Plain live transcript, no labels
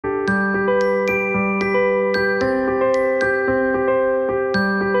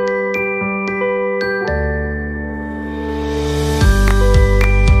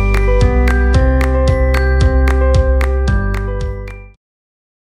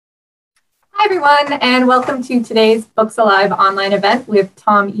everyone, and welcome to today's Books Alive online event with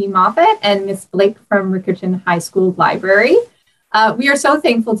Tom E. Moffat and Miss Blake from Riccarton High School Library. We are so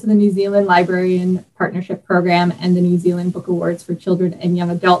thankful to the New Zealand Librarian Partnership Program and the New Zealand Book Awards for Children and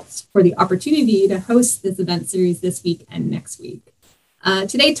Young Adults for the opportunity to host this event series this week and next week.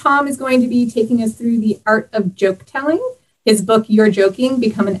 Today, Tom is going to be taking us through the art of joke telling. His book, You're Joking,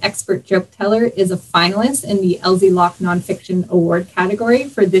 Become an Expert Joke Teller, is a finalist in the Elsie Locke Nonfiction Award category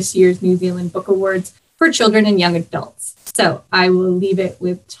for this year's New Zealand Book Awards for Children and Young Adults. So I will leave it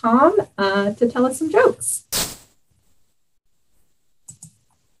with Tom to tell us some jokes.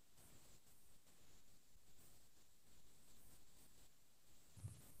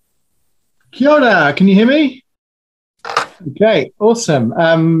 Kia ora, can you hear me? Okay, awesome.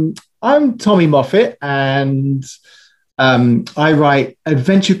 I'm Tommy Moffat, and I write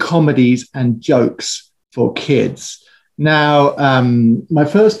adventure comedies and jokes for kids. Now, my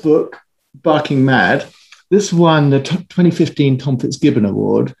first book, Barking Mad, this won the 2015 Tom Fitzgibbon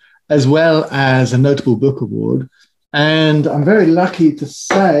Award, as well as a Notable Book Award. And I'm very lucky to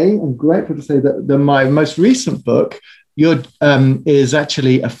say, I'm grateful to say that my most recent book, is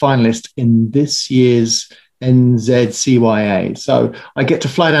actually a finalist in this year's NZCYA. So I get to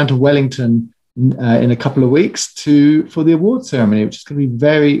fly down to Wellington in a couple of weeks for the award ceremony, which is going to be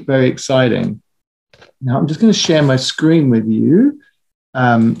very, very exciting. Now, I'm just going to share my screen with you.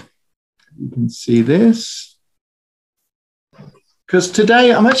 You can see this. Because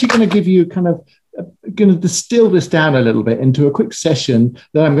today I'm actually going to give you going to distill this down a little bit into a quick session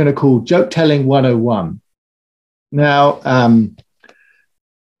that I'm going to call Joke Telling 101. Now,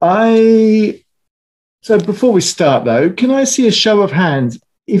 so before we start though, can I see a show of hands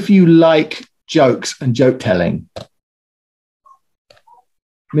if you like jokes and joke telling?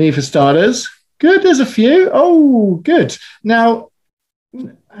 Me for starters. Good, there's a few. Oh, good. Now,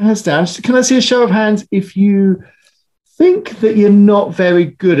 hands down. Can I see a show of hands if you think that you're not very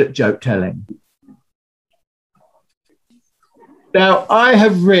good at joke telling? Now,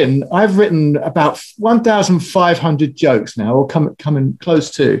 I've written about 1,500 jokes now, or coming close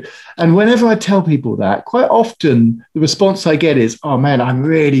to. And whenever I tell people that, quite often the response I get is, oh man, I'm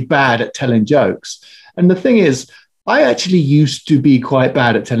really bad at telling jokes. And the thing is, I actually used to be quite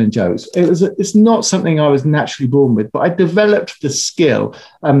bad at telling jokes. It's not something I was naturally born with, but I developed the skill.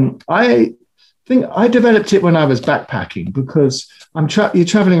 I think I developed it when I was backpacking, because you're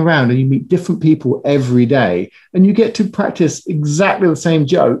traveling around and you meet different people every day, and you get to practice exactly the same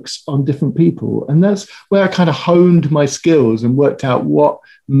jokes on different people. And that's where I kind of honed my skills and worked out what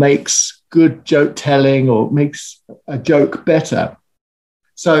makes good joke telling or makes a joke better.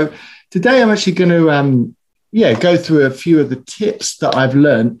 So today I'm actually going to go through a few of the tips that I've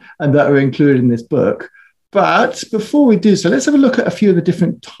learned and that are included in this book. But before we do so, let's have a look at a few of the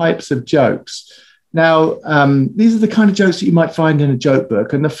different types of jokes. Now, these are the kind of jokes that you might find in a joke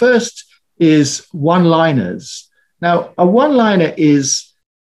book. And the first is one-liners. Now, a one-liner it's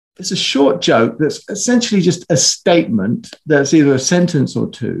a short joke that's essentially just a statement that's either a sentence or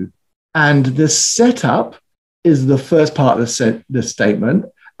two. And the setup is the first part of the statement.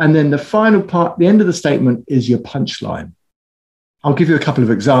 And then the final part, the end of the statement, is your punchline. I'll give you a couple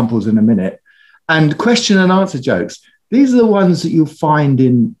of examples in a minute. And question and answer jokes. These are the ones that you'll find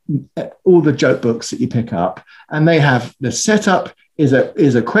in all the joke books that you pick up. And they have the setup is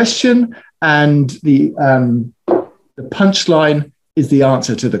a question, and the punchline is the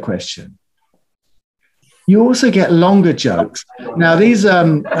answer to the question. You also get longer jokes. Now, these are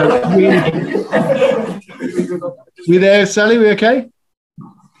really... We there, Sally? We okay?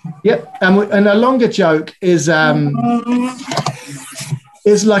 Yep. And a longer joke is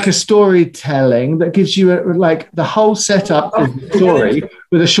like a storytelling that gives you like the whole setup of the story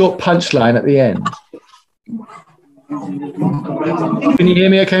with a short punchline at the end. Can you hear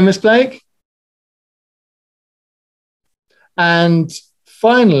me okay, Miss Blake? And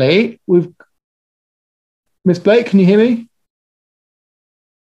finally, Miss Blake, can you hear me?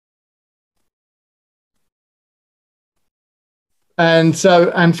 And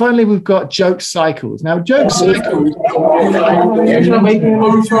finally, we've got joke cycles. Now, joke cycles.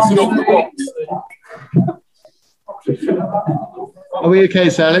 Are we okay,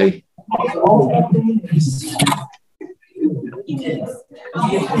 Sally?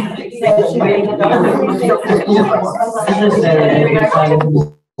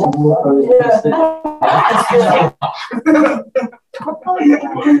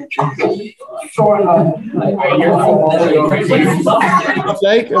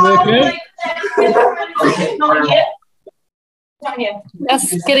 Blake, are we okay?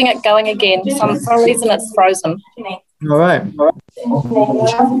 Just getting it going again. For some reason it's frozen. All right.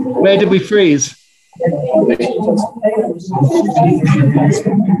 Where did we freeze? Are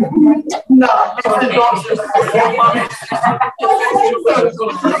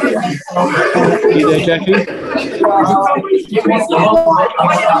you there, Jackie? Yeah,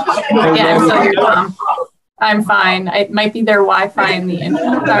 I'm still here, Tom. I'm fine. It might be their Wi-Fi in the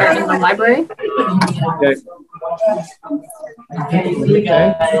internet or in the library. Okay.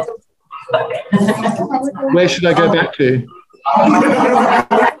 Where should I go back to?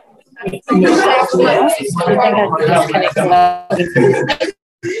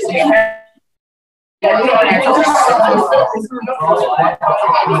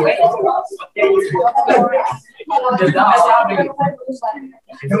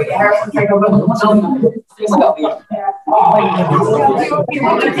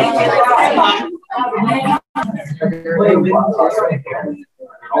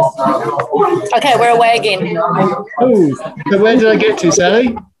 Okay, we're away again. Oh, so where did I get to,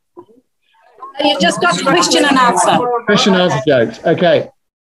 Sally? You just got question and answer. Question and answer jokes. Okay.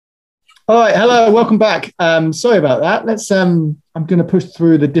 All right. Hello. Welcome back. Sorry about that. I'm going to push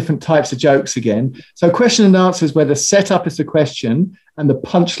through the different types of jokes again. So question and answer is where the setup is the question and the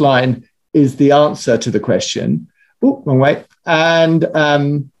punchline is the answer to the question. Oh, wrong way. And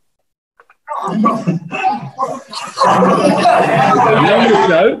longer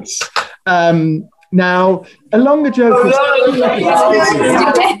jokes. Now, a longer joke is...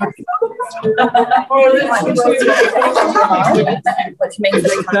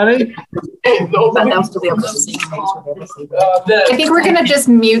 Danny? I think we're going to just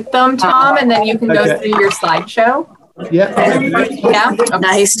mute them, Tom, and then you can go through your slideshow. Yeah. Yeah?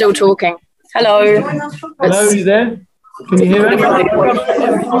 No, he's still talking. Hello. Hello, are you there? Can you hear us?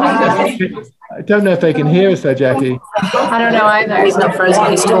 I don't know if they can hear us though, Jackie. I don't know either. He's not frozen,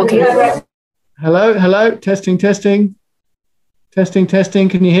 he's talking. Hello, hello, testing, testing. Testing, testing,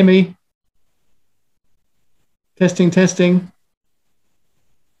 can you hear me? Testing, testing.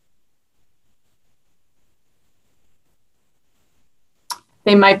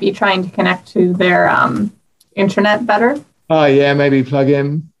 They might be trying to connect to their internet better. Oh yeah, maybe plug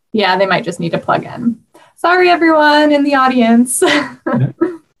in. Yeah, they might just need to plug in. Sorry, everyone in the audience.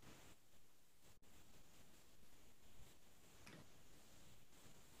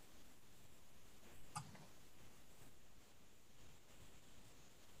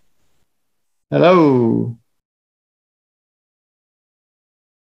 Hello.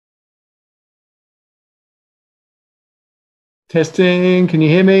 Testing, can you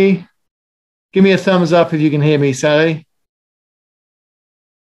hear me? Give me a thumbs up if you can hear me, Sally.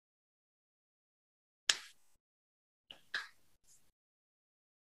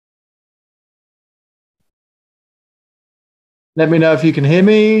 Let me know if you can hear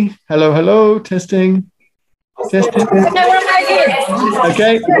me. Hello, hello, testing. Testing.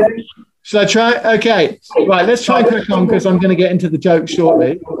 Okay. Should I try? Okay. Right, let's try and crack on because I'm going to get into the joke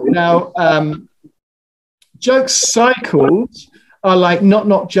shortly. Now, joke cycles are like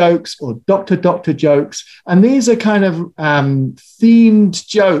not jokes or doctor jokes. And these are kind of themed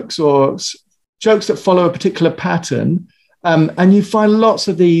jokes or jokes that follow a particular pattern. And you find lots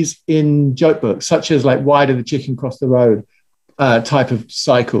of these in joke books, such as like Why Did the Chicken Cross the Road type of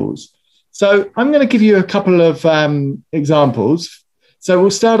cycles. So I'm going to give you a couple of examples. So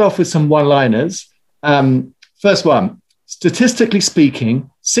we'll start off with some one-liners. First one, statistically speaking,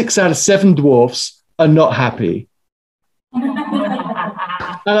 6 out of 7 dwarfs are not happy. And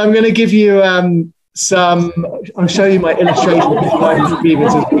I'm going to give you I'll show you my illustrations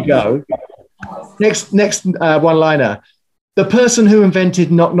as we go. Next one-liner. The person who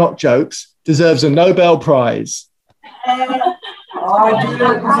invented knock jokes deserves a Nobel Prize.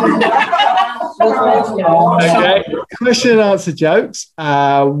 Okay, question and answer jokes.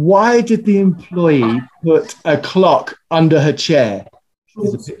 Why did the employee put a clock under her chair?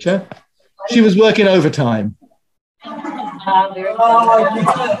 Here's a picture. She was working overtime.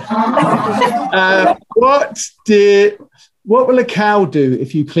 What will a cow do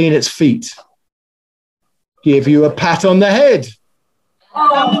if you clean its feet? Give you a pat on the head.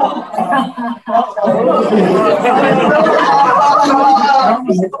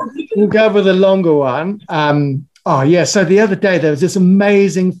 We'll go with a longer one. So the other day there was this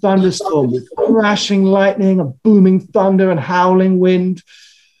amazing thunderstorm with crashing lightning and booming thunder and howling wind.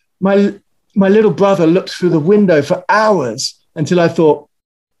 My little brother looked through the window for hours until I thought,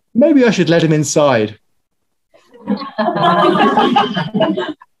 maybe I should let him inside.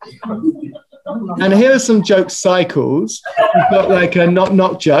 And here are some joke cycles. We've got like a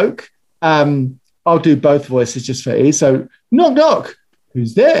knock joke. I'll do both voices just for ease. So knock.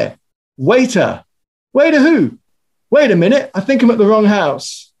 Who's there? Waiter. Waiter who? wait a minute, I think I'm at the wrong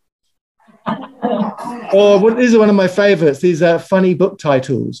house. Or these are one of my favorites. These are funny book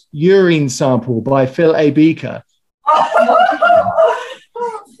titles. Urine Sample by Phil A. Beaker.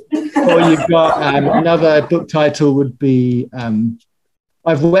 Or you've got another book title would be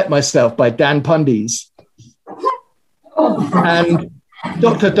I've Wet Myself by Dan Pundies. And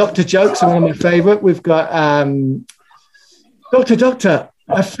Doctor Jokes are one of my favorite. We've got Doctor,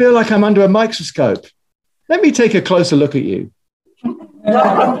 I feel like I'm under a microscope. Let me take a closer look at you.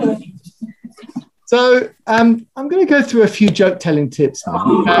 So I'm going to go through a few joke telling tips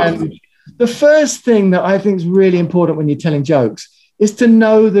now. And the first thing that I think is really important when you're telling jokes is to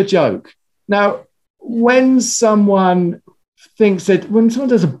know the joke. Now, when someone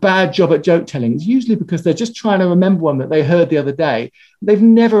does a bad job at joke telling, it's usually because they're just trying to remember one that they heard the other day. They've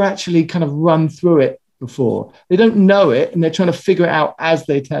never actually kind of run through it before. They don't know it, and they're trying to figure it out as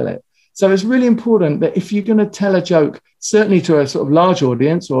they tell it. So it's really important that if you're going to tell a joke, certainly to a sort of large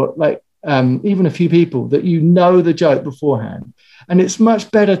audience or like even a few people, that you know the joke beforehand. And it's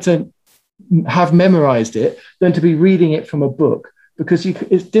much better to have memorized it than to be reading it from a book, because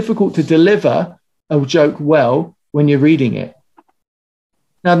it's difficult to deliver a joke well when you're reading it.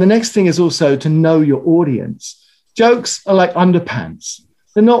 Now, the next thing is also to know your audience. Jokes are like underpants.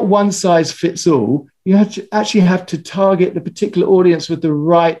 They're not one size fits all. You actually have to target the particular audience with the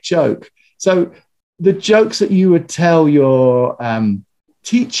right joke. So the jokes that you would tell your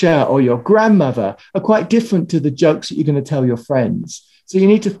teacher or your grandmother are quite different to the jokes that you're going to tell your friends. So you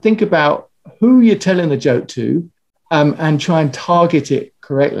need to think about who you're telling the joke to and try and target it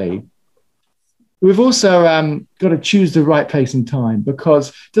correctly. We've also got to choose the right place and time, because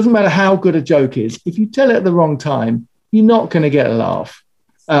it doesn't matter how good a joke is. If you tell it at the wrong time, you're not going to get a laugh.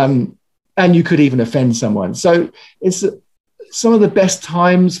 And you could even offend someone. So it's some of the best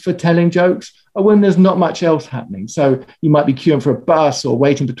times for telling jokes are when there's not much else happening. So you might be queuing for a bus or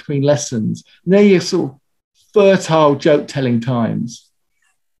waiting between lessons. And they're your sort of fertile joke telling times.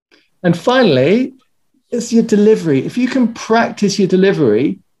 And finally, it's your delivery. If you can practice your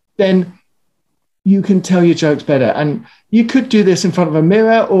delivery, then you can tell your jokes better. And you could do this in front of a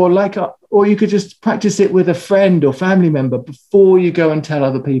mirror, or you could just practice it with a friend or family member before you go and tell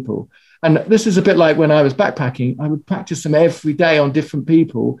other people. And this is a bit like when I was backpacking. I would practice them every day on different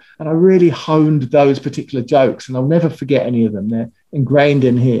people, and I really honed those particular jokes, and I'll never forget any of them. They're ingrained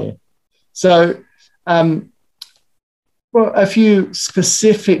in here. So a few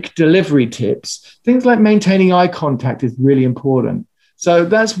specific delivery tips. Things like maintaining eye contact is really important. So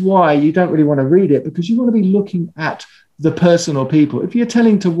that's why you don't really want to read it, because you want to be looking at the person or people. If you're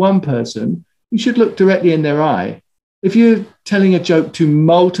telling to one person, you should look directly in their eye. If you're telling a joke to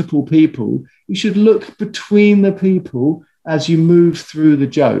multiple people, you should look between the people as you move through the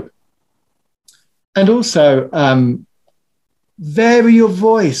joke. And also, vary your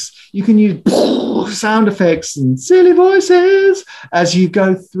voice. You can use sound effects and silly voices as you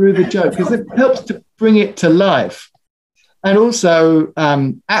go through the joke, because it helps to bring it to life. And also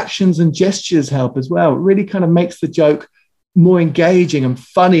actions and gestures help as well. It really kind of makes the joke more engaging and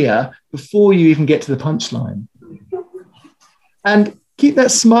funnier before you even get to the punchline. And keep that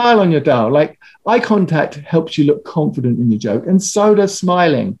smile on your dial. Like, eye contact helps you look confident in your joke, and so does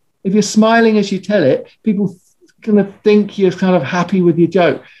smiling. If you're smiling as you tell it, people kind of think you're kind of happy with your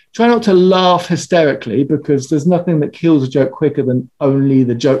joke. Try not to laugh hysterically, because there's nothing that kills a joke quicker than only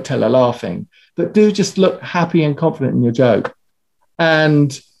the joke teller laughing. But do just look happy and confident in your joke.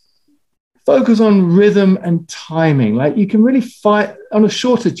 And focus on rhythm and timing. Like, you can really fight on a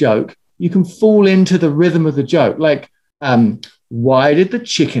shorter joke. You can fall into the rhythm of the joke. Like, why did the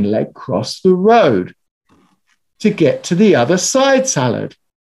chicken leg cross the road? To get to the other side salad.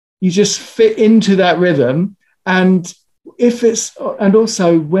 You just fit into that rhythm. And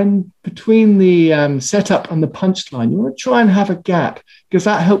also when between the setup and the punchline, you want to try and have a gap, because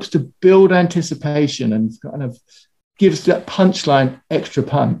that helps to build anticipation and kind of gives that punchline extra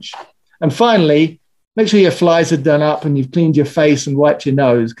punch. And finally, make sure your flies are done up and you've cleaned your face and wiped your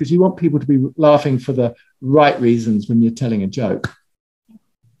nose, because you want people to be laughing for the right reasons when you're telling a joke.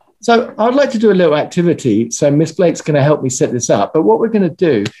 So I'd like to do a little activity. So Miss Blake's going to help me set this up. But what we're going to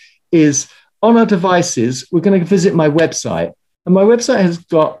do is, on our devices, we're going to visit my website. And my website has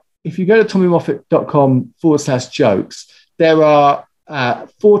got, if you go to tommymoffat.com/jokes, there are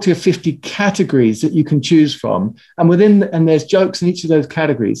 40 or 50 categories that you can choose from. And there's jokes in each of those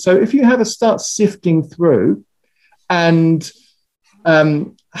categories. So if you start sifting through and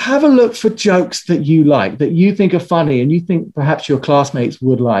have a look for jokes that you like, that you think are funny and you think perhaps your classmates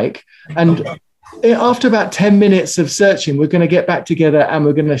would like. And after about 10 minutes of searching, we're going to get back together and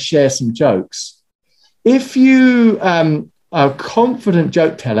we're going to share some jokes. If you are a confident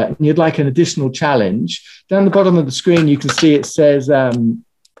joke teller and you'd like an additional challenge, down the bottom of the screen, you can see it says, go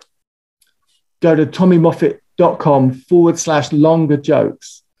to tommymoffat.com/longer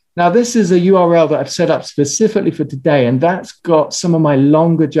jokes. Now, this is a URL that I've set up specifically for today, and that's got some of my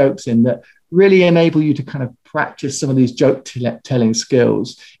longer jokes in that really enable you to kind of practice some of these joke telling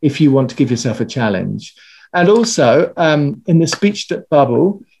skills if you want to give yourself a challenge. And also, in the speech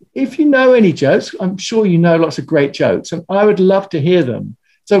bubble, if you know any jokes, I'm sure you know lots of great jokes, and I would love to hear them.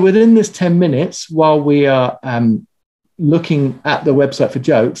 So within this 10 minutes, while we are looking at the website for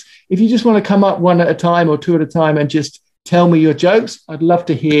jokes, if you just want to come up one at a time or two at a time and just tell me your jokes, I'd love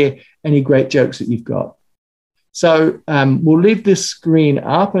to hear any great jokes that you've got. So we'll leave this screen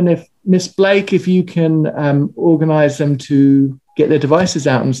up, and if Miss Blake, if you can organise them to get their devices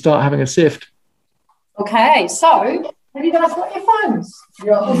out and start having a sift. Okay, so have you guys got your phones?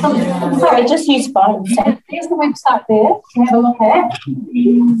 Sorry, just use phones. Here's the website there to have a look at.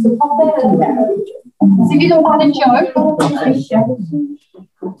 So pop that in there. So if you don't find a joke,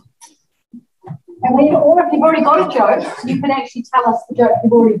 and when you've already got a joke, you can actually tell us the joke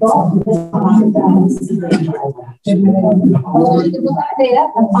you've already got. Look up there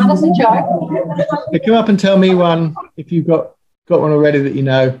and find us a joke. Hey, come up and tell me one if you've got one already that you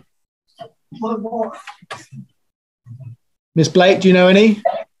know. Miss Blake, do you know any?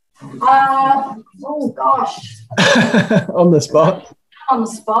 Oh gosh. On the spot. On the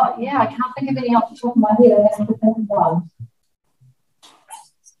spot, yeah. I can't think of any off the top of my head. I have to think of one.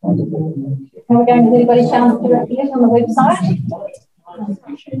 Can we go and give anybody a chance to do it yet on the website?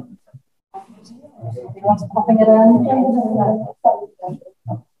 Everyone's popping it in.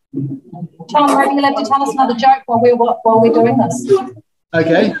 Tom, maybe you'll have to tell us another joke while we're doing this.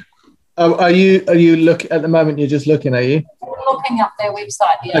 Okay. Are you look at the moment? You're just looking, are you? Looking up their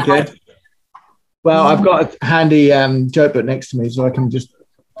website. Yeah. Okay. Well, I've got a handy joke book next to me, so I can just.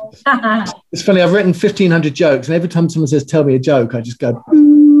 It's funny. I've written 1,500 jokes, and every time someone says "tell me a joke," I just go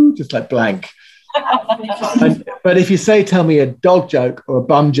just like blank. But if you say "tell me a dog joke" or a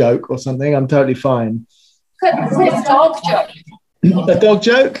bum joke or something, I'm totally fine. Good. A dog joke. A dog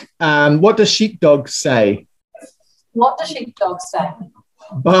joke. What does sheepdog say? What does sheepdog say?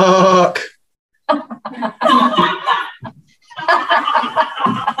 Bark.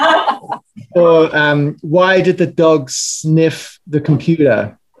 Or why did the dog sniff the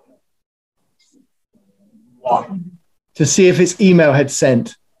computer? To see if its email had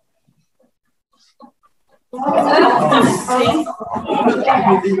sent. Come on,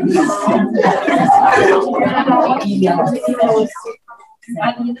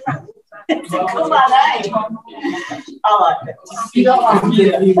 eh? I like it. You got one.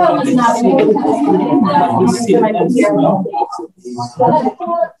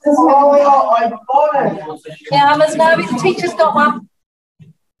 Yeah, Ms. Novi, the teacher's got one.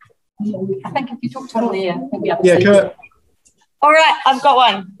 I think if you talk to Leah, he'll be able to see. Come on. All right, I've got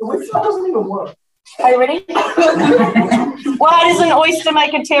one. The website doesn't even work. Are you ready? Why does an oyster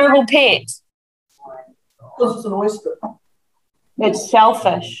make a terrible pet? Because it's an oyster. It's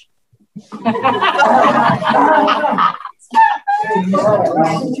selfish.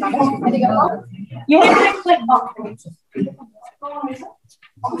 You have to click on.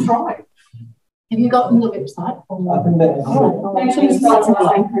 I'll try. Have you got the website? And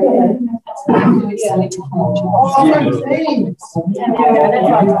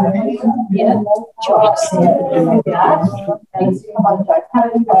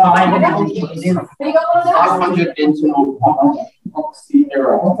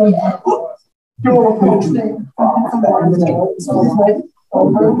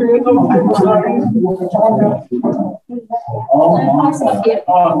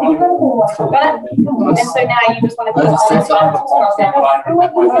so now you just want to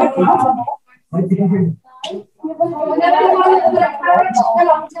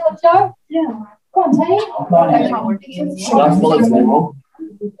tell a joke? Yeah. Go on, team.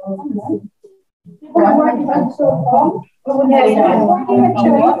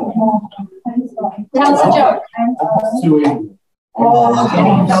 Tell us a joke.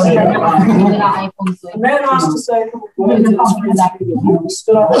 The man asked to say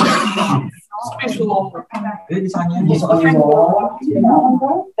stood up. Special offer. Get it special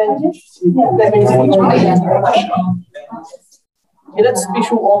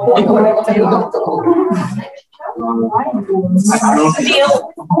offer. My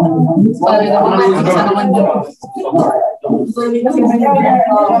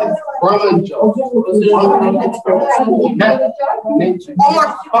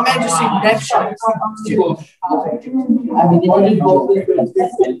Majesty,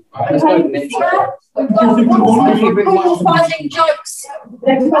 Lots of people finding jokes.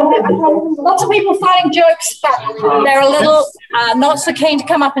 Lots of people finding jokes, but they're a little not so keen to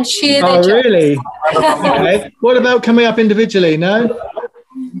come up and share their jokes. Oh, really? Okay. What about coming up individually? No?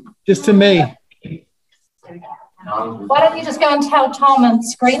 Just to me. Why don't you just go and tell Tom and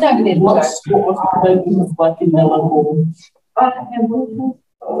screen over there? Oh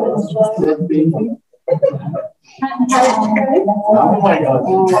my God.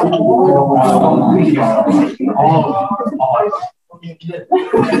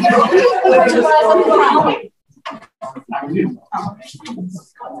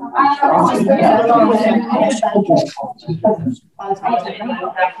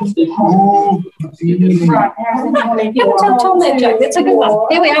 Tell Tom that joke. That's a good one.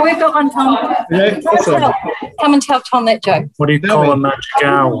 Here we are. We've got one, Tom. Yeah, awesome. Come and tell Tom that joke. What do you call a magic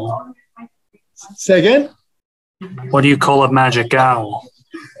owl? Say again? What do you call a magic owl?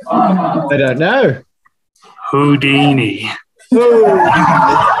 I don't know. Houdini. Ooh.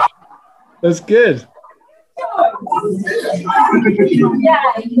 That's good.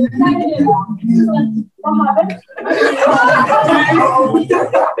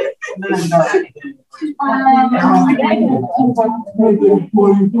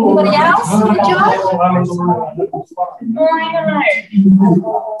 Anybody else? Good job.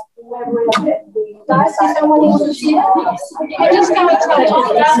 Guys, is someone else to share? You just go and tell Tom.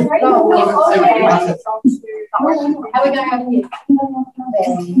 How are we going over here?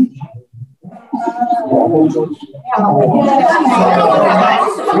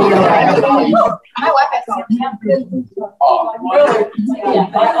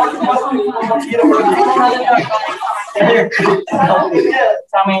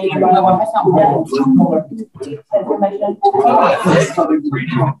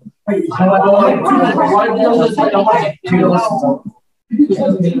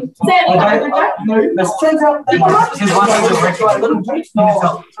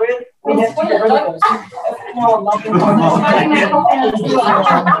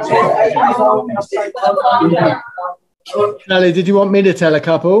 Sally, did you want me to tell a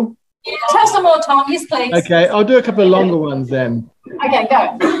couple? Tell some more, Tom. Yes, please. Okay, I'll do a couple of longer ones then. Okay,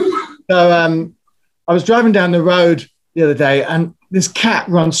 go. So I was driving down the road the other day and this cat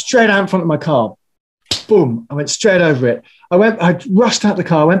runs straight out in front of my car. Boom, I went straight over it. I rushed out the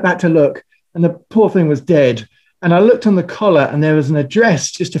car, went back to look, and the poor thing was dead. And I looked on the collar and there was an address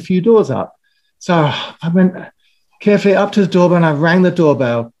just a few doors up. So I went carefully up to the doorbell and I rang the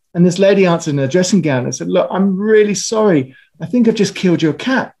doorbell. And this lady answered in a dressing gown and said, "Look, I'm really sorry. I think I've just killed your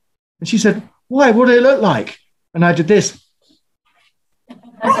cat." And she said, "Why? What did it look like?" And I did this.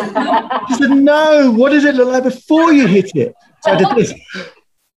 She said, "No, what did it look like before you hit it?" So I did this.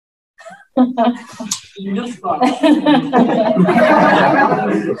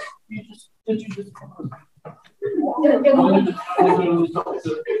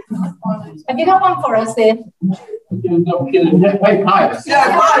 Have you got one for us there? Say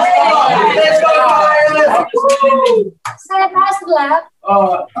it nice and loud.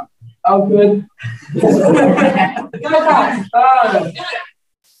 Oh, good. Go.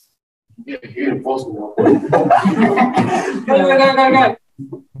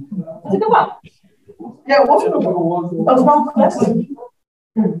 That's a good one. Yeah, what's the one? That was one question.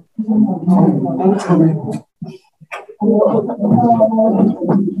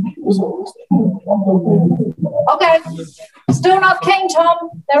 Okay. Still not keen, Tom.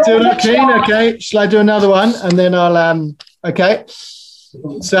 Still not keen? Okay. Shall I do another one? And then I'll, okay.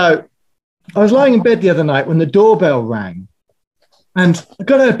 So I was lying in bed the other night when the doorbell rang. And I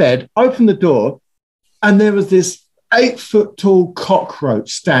got out of bed, opened the door, and there was this 8-foot tall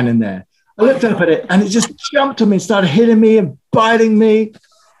cockroach standing there. I looked up at it and it just jumped on me and started hitting me and biting me.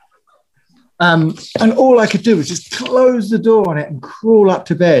 And all I could do was just close the door on it and crawl up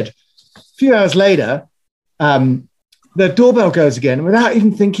to bed. A few hours later, the doorbell goes again. And without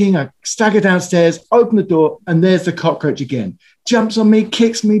even thinking, I stagger downstairs, open the door, and there's the cockroach again. Jumps on me,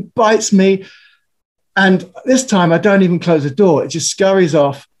 kicks me, bites me. And this time I don't even close the door. It just scurries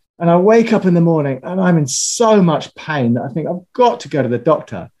off. And I wake up in the morning and I'm in so much pain that I think I've got to go to the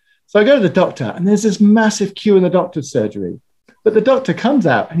doctor. So I go to the doctor and there's this massive queue in the doctor's surgery. But the doctor comes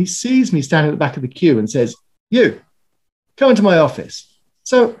out and he sees me standing at the back of the queue and says, "You, come into my office."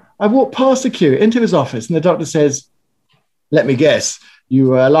 So I walk past the queue into his office and the doctor says, "Let me guess, you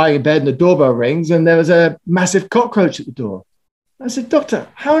were lying in bed and the doorbell rings and there was a massive cockroach at the door." I said, "Doctor,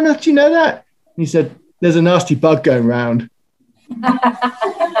 how on earth do you know that?" And he said, "There's a nasty bug going round."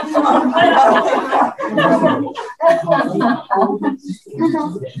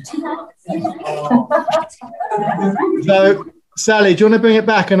 So, Sally, do you want to bring it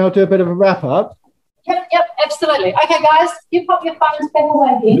back and I'll do a bit of a wrap up? Yep, absolutely. Okay, guys, you pop your phones back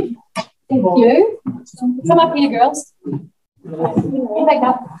away here. Thank you. Come up here, girls. You back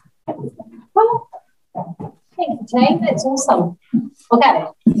up. Well, thank you, team. That's awesome. Okay.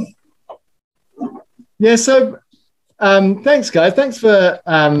 Yeah, so thanks, guys. Thanks for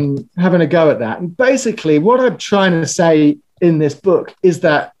having a go at that. And basically, what I'm trying to say in this book is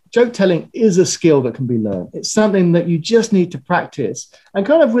that joke telling is a skill that can be learned. It's something that you just need to practice, and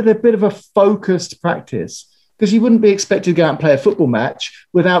kind of with a bit of a focused practice, because you wouldn't be expected to go out and play a football match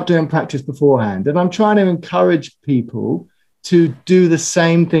without doing practice beforehand. And I'm trying to encourage people to do the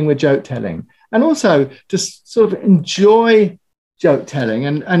same thing with joke telling, and also to sort of enjoy joke telling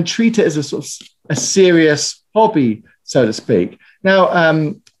and treat it as a sort of a serious hobby, so to speak. Now,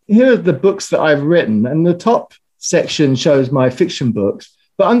 here are the books that I've written, and the top section shows my fiction books,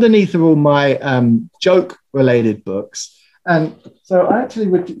 but underneath are all my joke-related books. And so I actually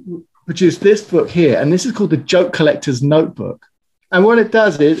produced this book here, and this is called the Joke Collector's Notebook. And what it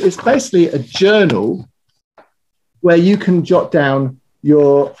does is it's basically a journal where you can jot down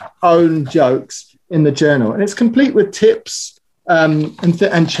your own jokes in the journal. And it's complete with tips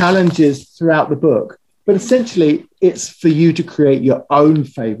and challenges throughout the book. But essentially, it's for you to create your own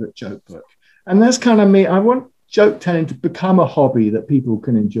favorite joke book. And that's kind of me. I want joke telling to become a hobby that people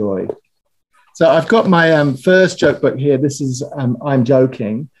can enjoy. So I've got my first joke book here. This is I'm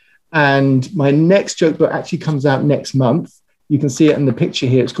Joking. And my next joke book actually comes out next month. You can see it in the picture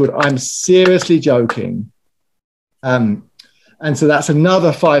here. It's called I'm Seriously Joking. And so that's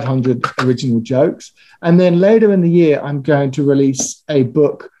another 500 original jokes. And then later in the year, I'm going to release a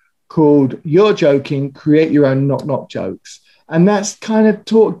book called You're Joking, Create Your Own Knock Knock Jokes. And that's kind of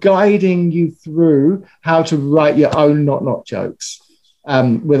guiding you through how to write your own knock knock jokes,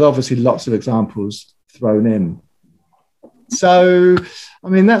 with obviously lots of examples thrown in. So, I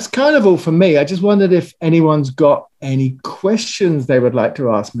mean, that's kind of all for me. I just wondered if anyone's got any questions they would like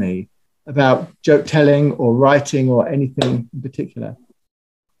to ask me about joke telling or writing or anything in particular.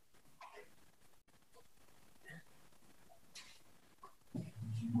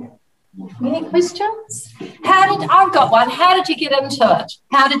 Any questions? I've got one. How did you get into it?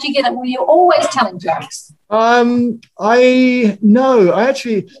 How did you get it? Were you always telling jokes? I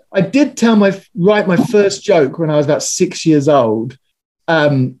did write my first joke when I was about 6 years old,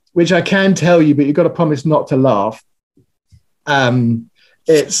 which I can tell you, but you've got to promise not to laugh.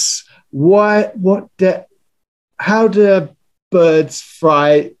 It's how do birds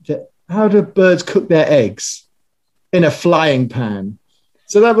cook their eggs in a frying pan?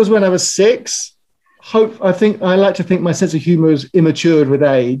 So that was when I was 6. I like to think my sense of humor has immatured with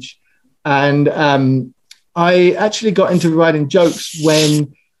age. And I actually got into writing jokes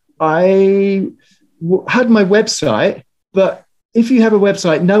when I had my website. But if you have a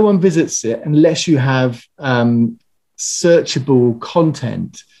website, no one visits it unless you have searchable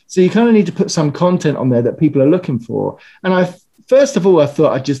content. So you kind of need to put some content on there that people are looking for. And first of all, I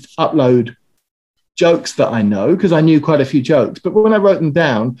thought I'd just upload jokes that I know, because I knew quite a few jokes. But when I wrote them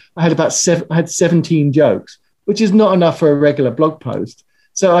down, I had 17 jokes, which is not enough for a regular blog post.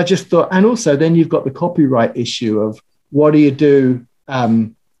 So I just thought, and also then you've got the copyright issue of what do you do?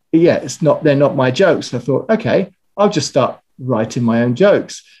 They're not my jokes. So I thought, okay, I'll just start writing my own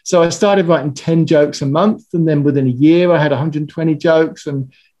jokes. So I started writing 10 jokes a month. And then within a year, I had 120 jokes,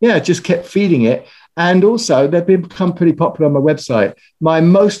 and just kept feeding it. And also they've become pretty popular on my website. My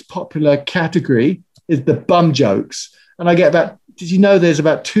most popular category is the bum jokes. And I get did you know there's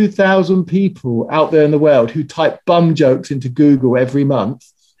about 2,000 people out there in the world who type bum jokes into Google every month?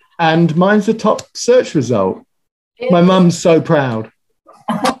 And mine's the top search result. My mum's so proud.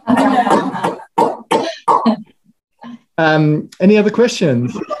 Any other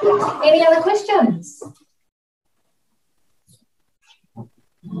questions? Any other questions?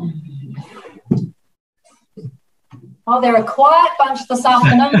 Oh, they're a quiet bunch this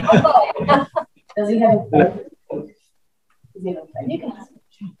afternoon. Does he have a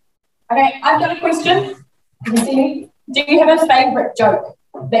Okay, I've got a question. Do you have a favourite joke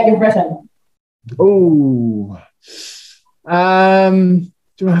that you've written? Oh,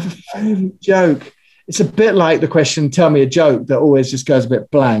 do I have a favourite joke? It's a bit like the question, tell me a joke, that always just goes a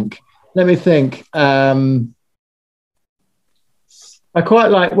bit blank. Let me think. I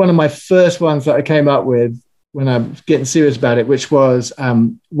quite like one of my first ones that I came up with when I'm getting serious about it, which was,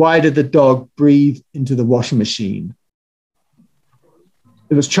 why did the dog breathe into the washing machine?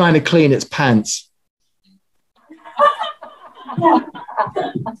 It was trying to clean its pants.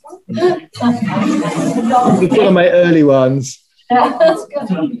 It's one of my early ones. That's good.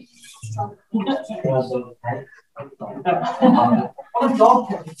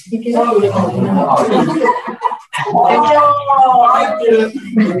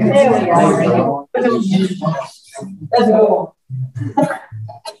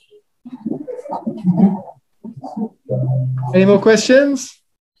 Any more questions?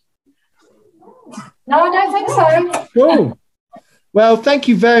 No, I don't think so. Cool. Well, thank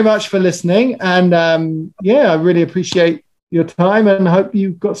you very much for listening. And yeah, I really appreciate your time and hope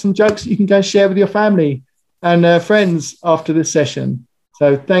you've got some jokes that you can go share with your family and friends after this session.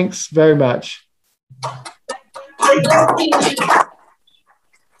 So thanks very much.